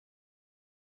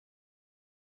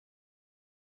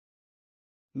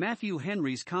Matthew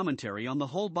Henry's Commentary on the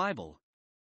Whole Bible.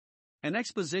 An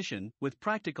exposition, with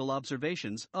practical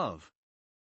observations, of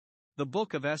the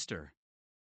Book of Esther.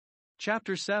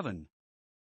 Chapter 7.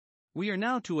 We are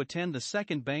now to attend the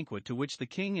second banquet to which the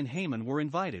king and Haman were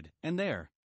invited, and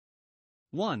there.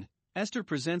 1. Esther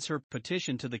presents her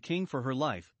petition to the king for her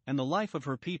life, and the life of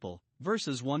her people,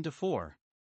 verses 1 to 4.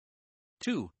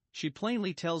 2. She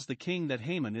plainly tells the king that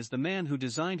Haman is the man who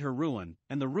designed her ruin,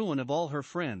 and the ruin of all her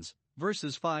friends,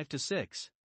 verses 5 to 6.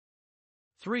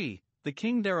 3. The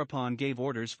king thereupon gave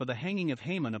orders for the hanging of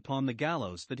Haman upon the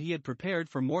gallows that he had prepared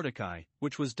for Mordecai,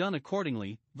 which was done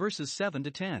accordingly, verses 7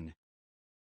 to 10.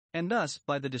 And thus,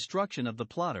 by the destruction of the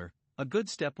plotter, a good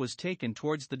step was taken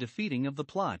towards the defeating of the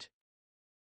plot.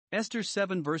 Esther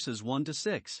 7 verses 1 to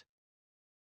 6.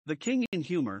 The king in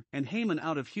humor and Haman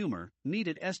out of humor meet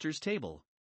at Esther's table.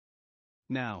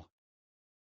 Now,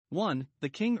 1. The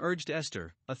king urged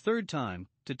Esther, a third time,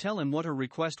 to tell him what her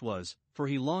request was, for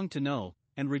he longed to know,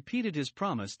 and repeated his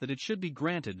promise that it should be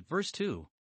granted, verse 2.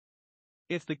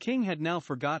 If the king had now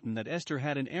forgotten that Esther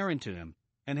had an errand to him,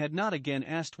 and had not again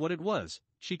asked what it was,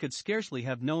 she could scarcely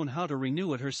have known how to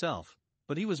renew it herself,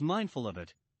 but he was mindful of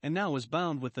it, and now was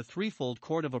bound with the threefold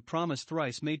cord of a promise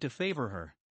thrice made to favor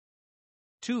her.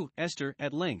 2. Esther,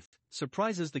 at length,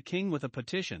 surprises the king with a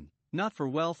petition, not for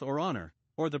wealth or honor,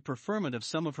 or the preferment of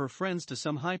some of her friends to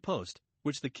some high post,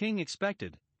 which the king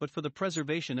expected, but for the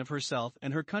preservation of herself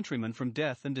and her countrymen from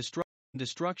death and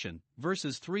destruction,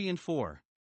 verses 3 and 4.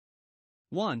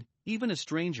 1. Even a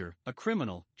stranger, a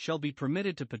criminal, shall be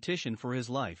permitted to petition for his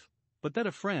life, but that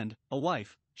a friend, a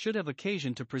wife, should have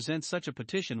occasion to present such a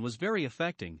petition was very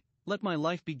affecting. Let my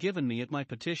life be given me at my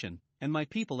petition, and my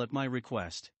people at my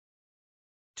request.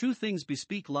 Two things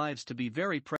bespeak lives to be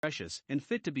very precious and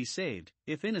fit to be saved,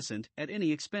 if innocent, at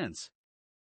any expense.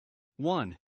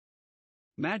 1.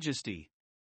 Majesty.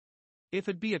 If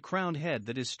it be a crowned head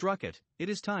that is struck at, it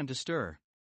is time to stir.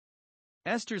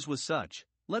 Esther's was such,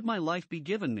 let my life be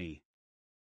given me.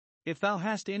 If thou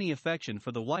hast any affection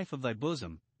for the wife of thy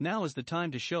bosom, now is the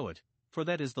time to show it, for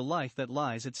that is the life that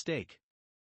lies at stake.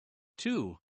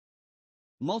 2.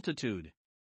 Multitude.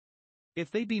 If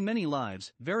they be many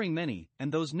lives, very many,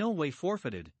 and those no way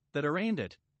forfeited, that are aimed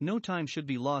at, no time should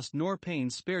be lost nor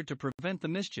pains spared to prevent the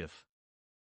mischief.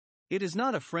 It is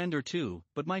not a friend or two,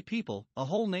 but my people, a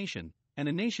whole nation, and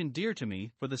a nation dear to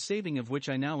me, for the saving of which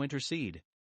I now intercede.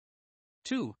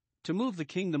 2. To move the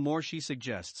king the more she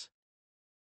suggests.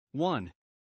 1.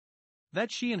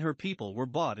 That she and her people were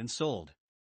bought and sold.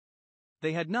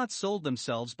 They had not sold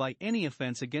themselves by any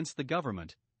offense against the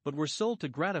government, but were sold to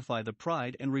gratify the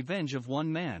pride and revenge of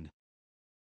one man.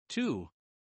 2.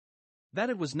 That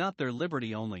it was not their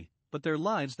liberty only, but their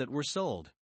lives that were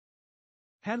sold.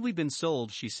 Had we been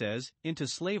sold, she says, into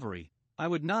slavery, I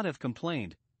would not have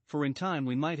complained, for in time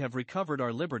we might have recovered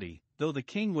our liberty, though the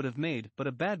king would have made but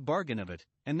a bad bargain of it,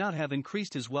 and not have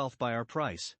increased his wealth by our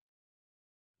price.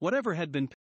 Whatever had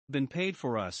been paid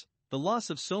for us, the loss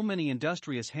of so many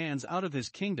industrious hands out of his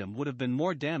kingdom would have been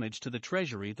more damage to the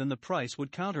treasury than the price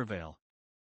would countervail.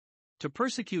 To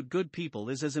persecute good people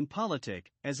is as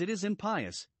impolitic as it is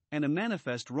impious, and a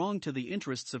manifest wrong to the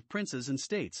interests of princes and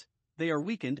states. They are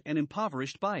weakened and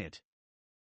impoverished by it.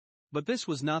 But this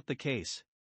was not the case.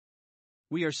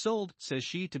 We are sold, says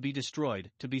she, to be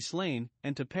destroyed, to be slain,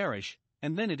 and to perish,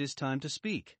 and then it is time to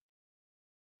speak.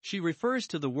 She refers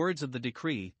to the words of the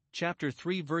decree, chapter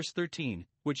 3 verse 13,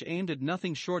 which aimed at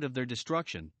nothing short of their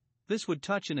destruction. This would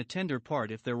touch in a tender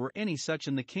part if there were any such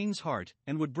in the king's heart,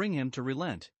 and would bring him to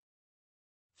relent.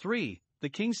 3. The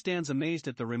king stands amazed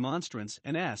at the remonstrance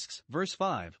and asks, verse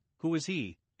 5, who is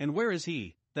he, and where is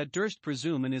he, that durst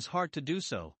presume in his heart to do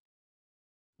so?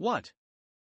 What?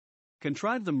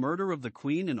 Contrive the murder of the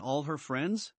queen and all her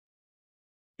friends?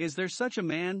 Is there such a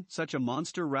man, such a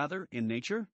monster rather, in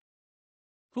nature?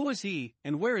 Who is he,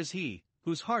 and where is he,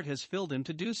 whose heart has filled him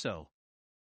to do so?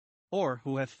 Or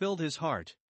who hath filled his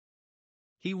heart?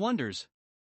 He wonders.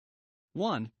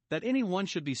 1. That any one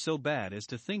should be so bad as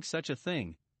to think such a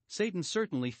thing. Satan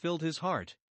certainly filled his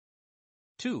heart.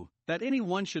 2. That any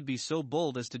one should be so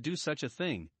bold as to do such a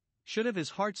thing, should have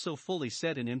his heart so fully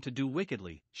set in him to do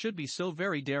wickedly, should be so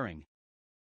very daring.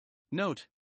 Note.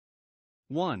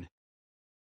 1.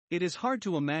 It is hard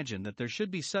to imagine that there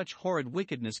should be such horrid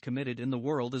wickedness committed in the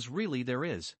world as really there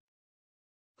is.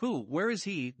 Where is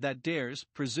he, that dares,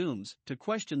 presumes, to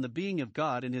question the being of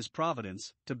God in his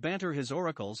providence, to banter his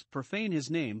oracles, profane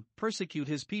his name, persecute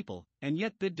his people, and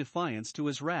yet bid defiance to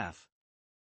his wrath?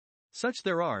 Such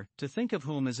there are, to think of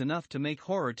whom is enough to make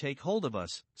horror take hold of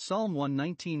us, Psalm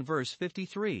 119 verse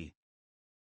 53.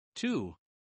 2.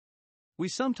 We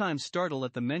sometimes startle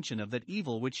at the mention of that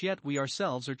evil which yet we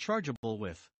ourselves are chargeable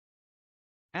with.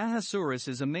 Ahasuerus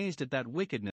is amazed at that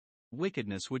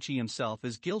wickedness which he himself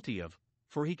is guilty of,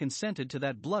 for he consented to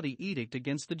that bloody edict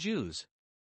against the Jews.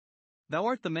 Thou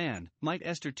art the man, might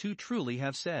Esther too truly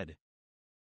have said.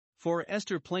 For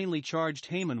Esther plainly charged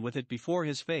Haman with it before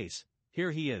his face.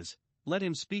 Here he is, let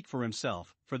him speak for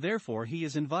himself, for therefore he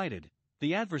is invited.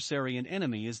 The adversary and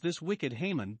enemy is this wicked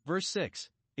Haman. Verse 6.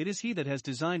 It is he that has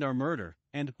designed our murder,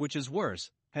 and, which is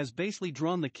worse, has basely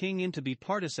drawn the king in to be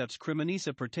particeps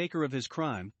criminisa, partaker of his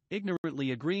crime,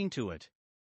 ignorantly agreeing to it.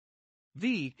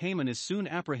 Haman is soon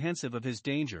apprehensive of his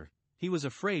danger. He was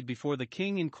afraid before the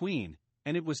king and queen,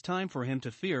 and it was time for him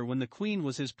to fear when the queen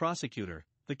was his prosecutor,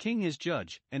 the king his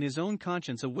judge, and his own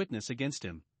conscience a witness against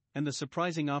him, and the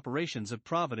surprising operations of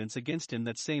providence against him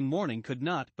that same morning could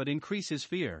not but increase his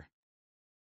fear.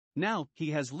 Now,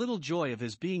 he has little joy of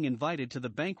his being invited to the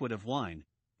banquet of wine,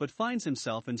 but finds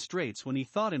himself in straits when he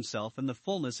thought himself in the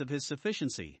fullness of his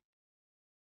sufficiency.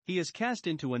 He is cast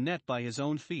into a net by his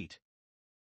own feet.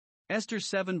 Esther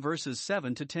 7 verses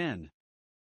 7 to 10.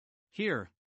 Here.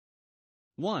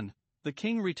 1. The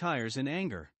king retires in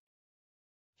anger.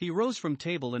 He rose from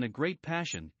table in a great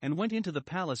passion, and went into the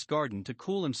palace garden to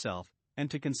cool himself, and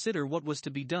to consider what was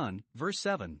to be done. Verse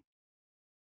 7.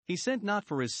 He sent not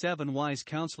for his 7 wise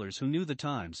counselors who knew the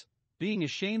times, being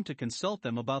ashamed to consult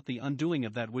them about the undoing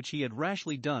of that which he had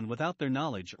rashly done without their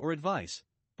knowledge or advice,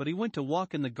 but he went to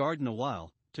walk in the garden a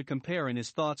while, to compare in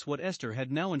his thoughts what Esther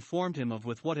had now informed him of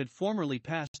with what had formerly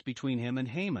passed between him and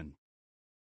Haman.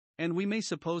 And we may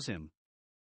suppose him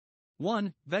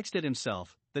 1. Vexed at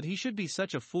himself, that he should be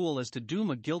such a fool as to doom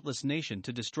a guiltless nation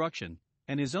to destruction,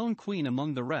 and his own queen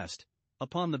among the rest,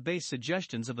 upon the base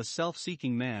suggestions of a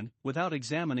self-seeking man, without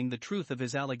examining the truth of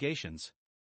his allegations.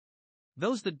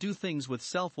 Those that do things with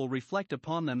self will reflect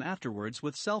upon them afterwards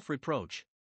with self-reproach.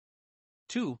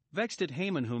 2. Vexed at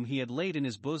Haman whom he had laid in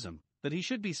his bosom, that he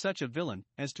should be such a villain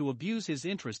as to abuse his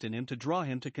interest in him to draw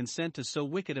him to consent to so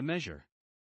wicked a measure.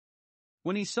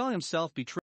 When he saw himself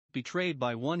betrayed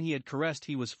by one he had caressed,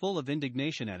 he was full of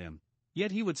indignation at him,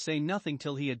 yet he would say nothing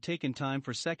till he had taken time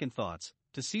for second thoughts,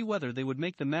 to see whether they would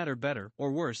make the matter better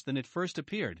or worse than it first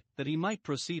appeared, that he might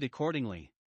proceed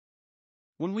accordingly.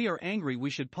 When we are angry we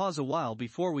should pause a while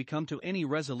before we come to any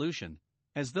resolution,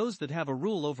 as those that have a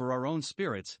rule over our own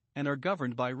spirits, and are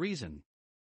governed by reason.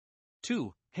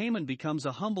 2. Haman becomes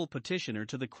a humble petitioner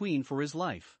to the queen for his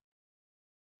life.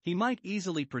 He might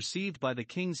easily perceived by the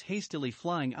king's hastily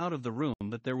flying out of the room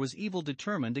that there was evil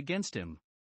determined against him.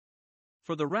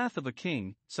 For the wrath of a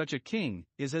king, such a king,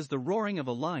 is as the roaring of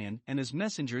a lion and as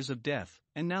messengers of death.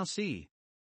 And now see.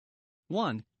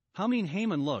 1. How mean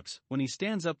Haman looks, when he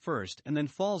stands up first and then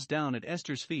falls down at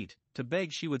Esther's feet, to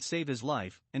beg she would save his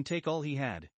life, and take all he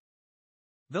had.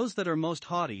 Those that are most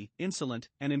haughty, insolent,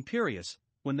 and imperious,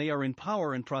 when they are in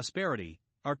power and prosperity,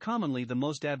 are commonly the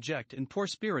most abject and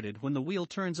poor-spirited when the wheel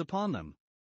turns upon them.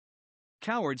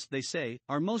 Cowards, they say,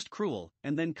 are most cruel,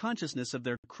 and then consciousness of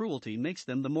their cruelty makes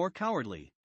them the more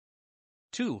cowardly.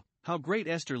 2. How great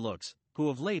Esther looks, who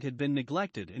of late had been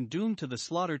neglected and doomed to the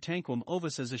slaughter tanquam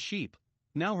ovis as a sheep,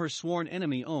 now her sworn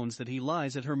enemy owns that he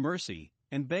lies at her mercy,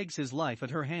 and begs his life at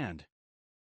her hand.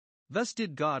 Thus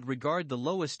did God regard the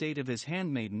low estate of his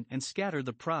handmaiden and scatter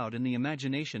the proud in the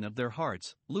imagination of their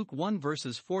hearts. Luke 1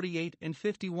 verses 48 and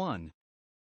 51.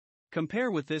 Compare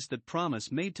with this that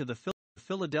promise made to the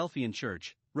Philadelphian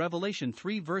church, Revelation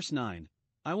 3 verse 9,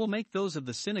 I will make those of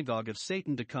the synagogue of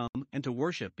Satan to come and to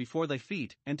worship before thy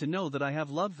feet, and to know that I have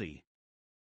loved thee.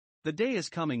 The day is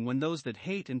coming when those that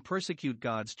hate and persecute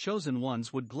God's chosen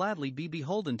ones would gladly be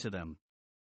beholden to them.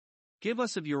 Give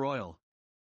us of your oil.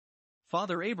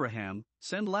 Father Abraham,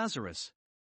 send Lazarus.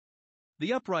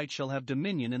 The upright shall have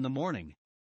dominion in the morning.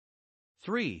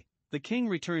 3. The king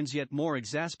returns yet more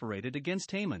exasperated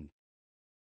against Haman.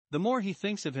 The more he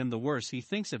thinks of him the worse he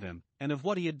thinks of him, and of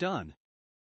what he had done.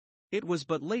 It was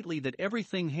but lately that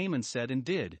everything Haman said and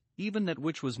did, even that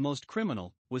which was most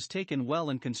criminal, was taken well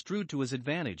and construed to his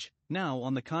advantage. Now,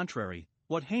 on the contrary,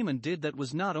 what Haman did that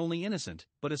was not only innocent,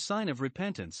 but a sign of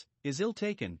repentance, is ill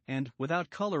taken, and, without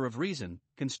color of reason,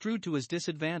 construed to his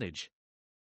disadvantage.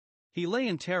 He lay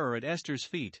in terror at Esther's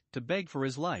feet, to beg for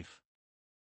his life.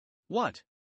 What?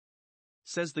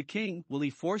 Says the king, will he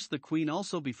force the queen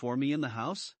also before me in the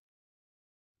house?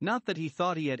 Not that he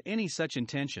thought he had any such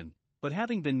intention, but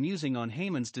having been musing on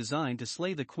Haman's design to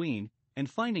slay the queen, and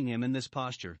finding him in this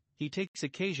posture, he takes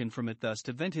occasion from it thus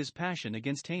to vent his passion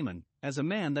against Haman, as a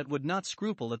man that would not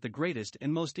scruple at the greatest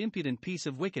and most impudent piece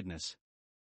of wickedness.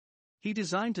 He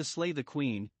designed to slay the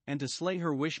queen, and to slay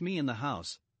her wish me in the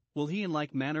house, will he in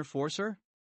like manner force her?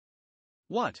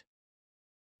 What?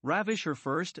 Ravish her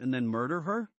first and then murder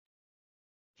her?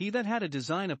 He that had a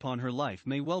design upon her life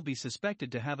may well be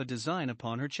suspected to have a design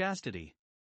upon her chastity.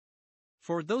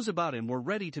 For those about him were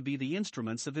ready to be the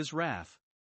instruments of his wrath.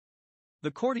 The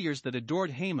courtiers that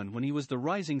adored Haman when he was the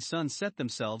rising sun set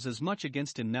themselves as much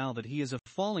against him now that he is a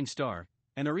falling star,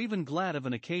 and are even glad of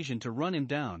an occasion to run him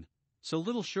down, so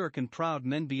little sure can proud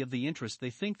men be of the interest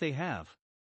they think they have.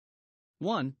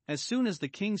 1. As soon as the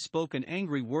king spoke an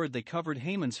angry word they covered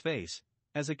Haman's face,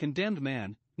 as a condemned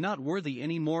man, not worthy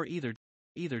any more either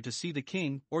to see the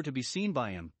king or to be seen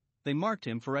by him, they marked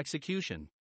him for execution.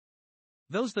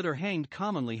 Those that are hanged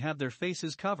commonly have their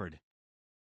faces covered.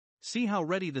 See how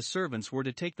ready the servants were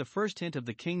to take the first hint of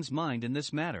the king's mind in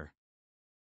this matter.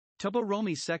 Tubo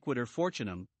Romi sequitur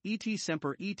fortunum, et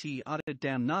semper et audit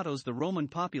damnatos. The Roman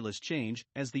populace change,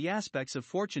 as the aspects of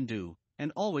fortune do,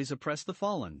 and always oppress the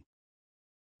fallen.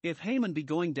 If Haman be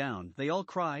going down, they all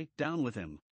cry, down with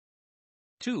him.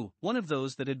 2. One of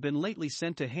those that had been lately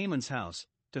sent to Haman's house,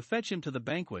 to fetch him to the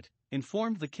banquet,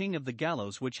 informed the king of the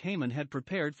gallows which Haman had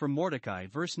prepared for Mordecai.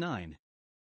 Verse 9.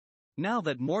 Now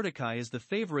that Mordecai is the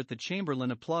favorite, the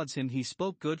chamberlain applauds him. He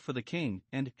spoke good for the king,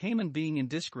 and, Haman being in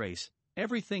disgrace,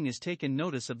 everything is taken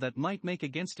notice of that might make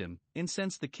against him,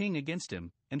 incense the king against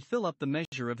him, and fill up the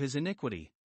measure of his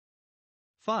iniquity.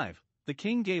 5. The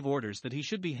king gave orders that he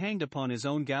should be hanged upon his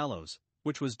own gallows,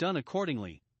 which was done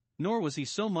accordingly, nor was he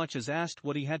so much as asked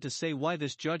what he had to say why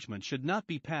this judgment should not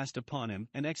be passed upon him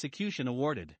and execution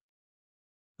awarded.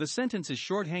 The sentence is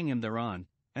short, hang him thereon,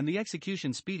 and the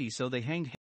execution speedy, so they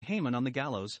hanged Haman on the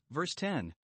gallows. Verse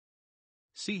 10.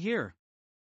 See here.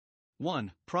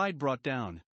 1. Pride brought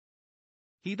down.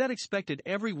 He that expected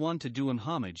every one to do him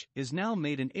homage is now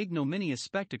made an ignominious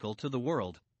spectacle to the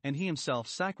world, and he himself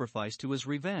sacrificed to his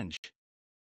revenge.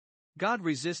 God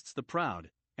resists the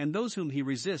proud, and those whom he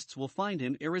resists will find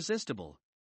him irresistible.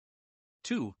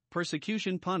 2.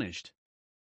 Persecution punished.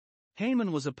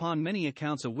 Haman was upon many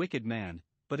accounts a wicked man,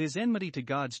 but his enmity to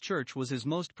God's church was his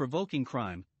most provoking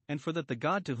crime, and for that the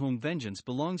God to whom vengeance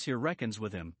belongs here reckons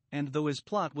with him, and though his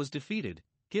plot was defeated,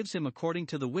 gives him according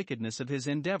to the wickedness of his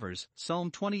endeavors.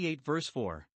 Psalm 28 verse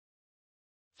 4.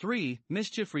 3.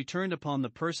 Mischief returned upon the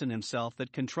person himself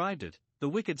that contrived it, the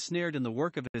wicked snared in the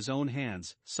work of his own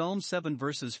hands. Psalm 7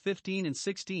 verses 15 and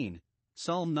 16,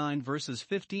 Psalm 9 verses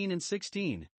 15 and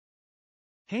 16.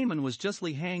 Haman was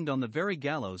justly hanged on the very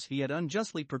gallows he had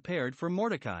unjustly prepared for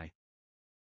Mordecai.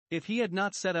 If he had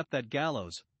not set up that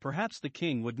gallows, perhaps the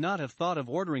king would not have thought of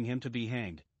ordering him to be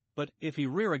hanged, but if he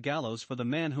rear a gallows for the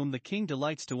man whom the king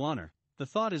delights to honor, the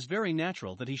thought is very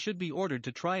natural that he should be ordered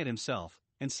to try it himself,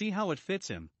 and see how it fits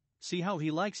him, see how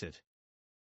he likes it.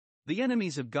 The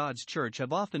enemies of God's church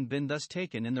have often been thus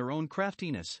taken in their own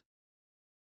craftiness.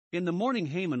 In the morning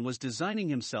Haman was designing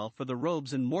himself for the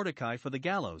robes and Mordecai for the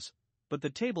gallows, but the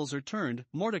tables are turned,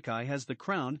 Mordecai has the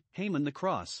crown, Haman the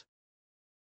cross.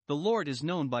 The Lord is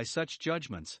known by such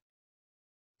judgments.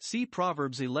 See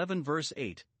Proverbs 11 verse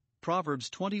 8, Proverbs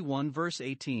 21 verse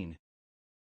 18.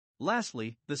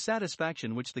 Lastly, the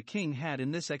satisfaction which the king had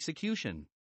in this execution.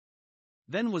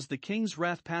 Then was the king's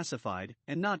wrath pacified,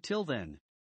 and not till then.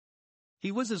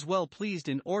 He was as well pleased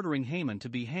in ordering Haman to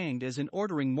be hanged as in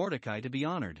ordering Mordecai to be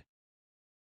honored.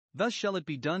 Thus shall it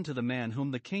be done to the man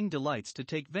whom the king delights to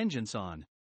take vengeance on.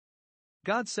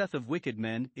 God saith of wicked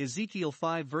men, Ezekiel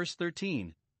 5 verse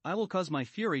 13, I will cause my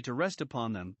fury to rest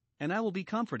upon them, and I will be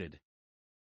comforted.